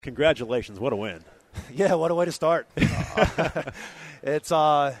Congratulations. What a win. Yeah, what a way to start. It's,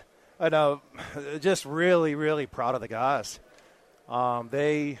 I know, just really, really proud of the guys.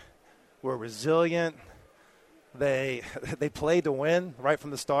 They were resilient. They played to win right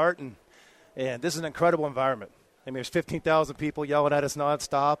from the start, and this is an incredible environment. I mean, there's 15,000 people yelling at us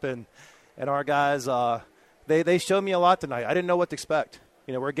nonstop, and our guys, they showed me a lot tonight. I didn't know what to expect.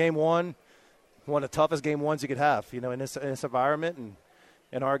 We're game one of the toughest game ones you could have, in this environment,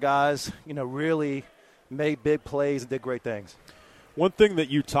 and our guys, really made big plays and did great things. One thing that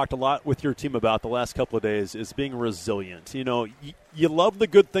you talked a lot with your team about the last couple of days is being resilient. You love the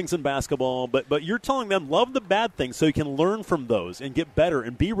good things in basketball, but you're telling them love the bad things so you can learn from those and get better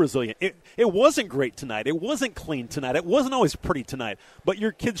and be resilient. It wasn't great tonight. It wasn't clean tonight. It wasn't always pretty tonight. But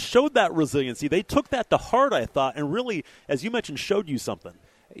your kids showed that resiliency. They took that to heart, I thought, and really, as you mentioned, showed you something.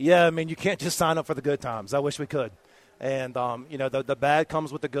 Yeah, I mean, you can't just sign up for the good times. I wish we could. And, the bad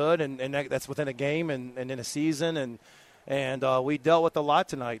comes with the good, and that's within a game and in a season, and we dealt with a lot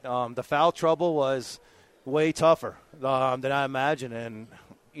tonight. The foul trouble was way tougher than I imagined. And,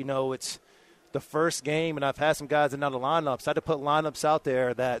 it's the first game, and I've had some guys in other lineups. I had to put lineups out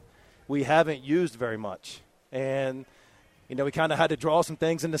there that we haven't used very much. And, we kind of had to draw some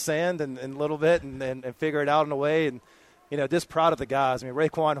things in the sand and a little bit and figure it out in a way. And, just proud of the guys. I mean,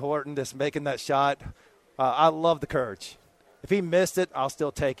 Raekwon Horton just making that shot. I love the courage. If he missed it, I'll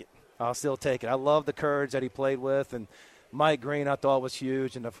still take it. I love the courage that he played with. And Mike Green, I thought, was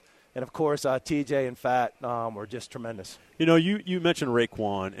huge. And of course, TJ and Fat were just tremendous. You mentioned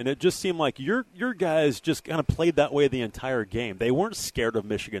Raekwon, and it just seemed like your guys just kind of played that way the entire game. They weren't scared of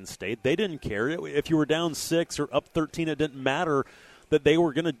Michigan State. They didn't care. If you were down 6 or up 13, it didn't matter. That they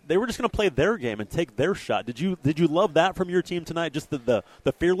were just gonna play their game and take their shot. Did you love that from your team tonight? Just the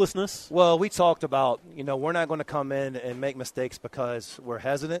fearlessness. Well, we talked about we're not going to come in and make mistakes because we're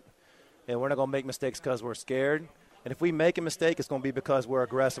hesitant, and we're not going to make mistakes because we're scared. And if we make a mistake, it's going to be because we're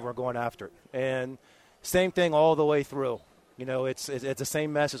aggressive. We're going after it. And same thing all the way through. It's the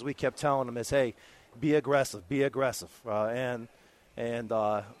same message we kept telling them is, hey, be aggressive, be aggressive. And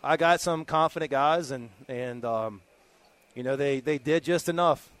I got some confident guys, and they did just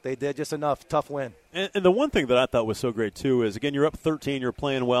enough. They did just enough. Tough win. And the one thing that I thought was so great, too, is, again, you're up 13, you're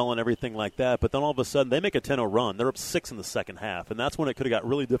playing well and everything like that, but then all of a sudden they make a 10-0 run. They're up 6 in the second half, and that's when it could have got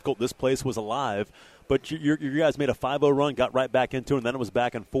really difficult. This place was alive, but your guys made a 5-0 run, got right back into it, and then it was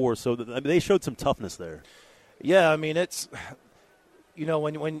back and forth. So they showed some toughness there. Yeah, I mean, it's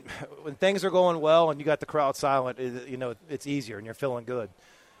when things are going well and you got the crowd silent, it's easier and you're feeling good.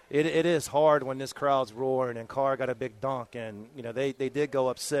 It is hard when this crowd's roaring and Carr got a big dunk, and they did go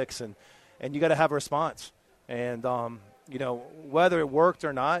up 6, and you got to have a response. And whether it worked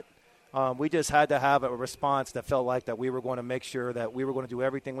or not, we just had to have a response that felt like that we were going to make sure that we were going to do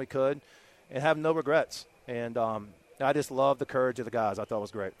everything we could and have no regrets. And I just love the courage of the guys. I thought it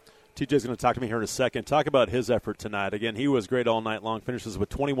was great. TJ's going to talk to me here in a second. Talk about his effort tonight. Again, he was great all night long. Finishes with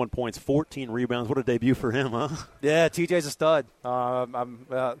 21 points, 14 rebounds. What a debut for him, huh? Yeah, TJ's a stud.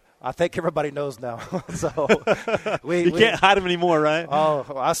 I think everybody knows now. So you can't hide him anymore, right? Oh,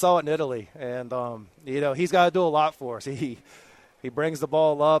 I saw it in Italy, and he's got to do a lot for us. He brings the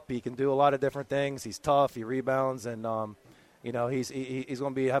ball up. He can do a lot of different things. He's tough. He rebounds, and he's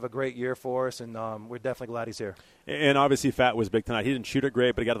going to have a great year for us, and we're definitely glad he's here. And obviously, Fat was big tonight. He didn't shoot it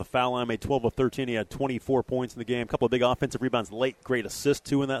great, but he got to the foul line, made 12 of 13. He had 24 points in the game, a couple of big offensive rebounds late, great assist,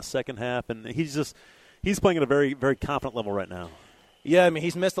 too, in that second half. And he's playing at a very, very confident level right now. Yeah, I mean,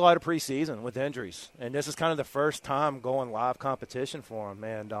 he's missed a lot of preseason with injuries, and this is kind of the first time going live competition for him.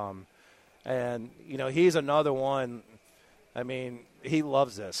 And he's another one. I mean, he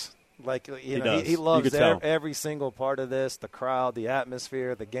loves this. He loves every single part of this, the crowd, the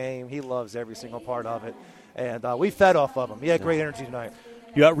atmosphere, the game. He loves every single part of it. And we fed off of him. He had great energy tonight.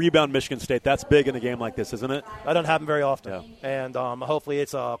 You out-rebound Michigan State. That's big in a game like this, isn't it? That doesn't happen very often. Yeah. And hopefully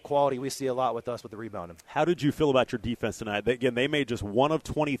it's a quality we see a lot with us with the rebounding. How did you feel about your defense tonight? They made just 1 of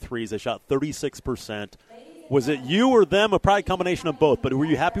 23s. They shot 36%. Was it you or them? A probably combination of both. But were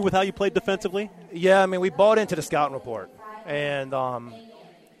you happy with how you played defensively? Yeah, I mean, we bought into the scouting report. And,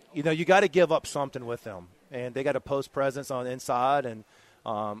 you got to give up something with them. And they got a post presence on the inside. And,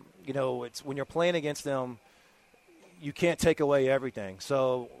 it's when you're playing against them, you can't take away everything.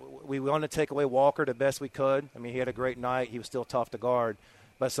 So we wanted to take away Walker the best we could. I mean, he had a great night. He was still tough to guard.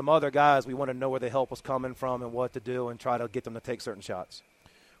 But some other guys, we want to know where the help was coming from and what to do and try to get them to take certain shots.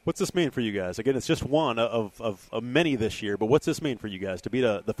 What's this mean for you guys? Again, it's just one of many this year, but what's this mean for you guys to beat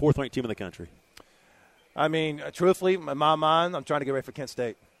the fourth-ranked team in the country? I mean, truthfully, in my mind, I'm trying to get ready for Kent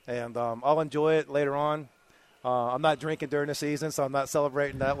State. And I'll enjoy it later on. I'm not drinking during the season, so I'm not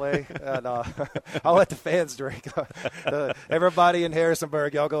celebrating that way. And I'll let the fans drink. Everybody in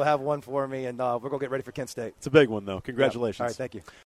Harrisonburg, y'all go have one for me, and we're going to get ready for Kent State. It's a big one, though. Congratulations. Yeah. All right, thank you.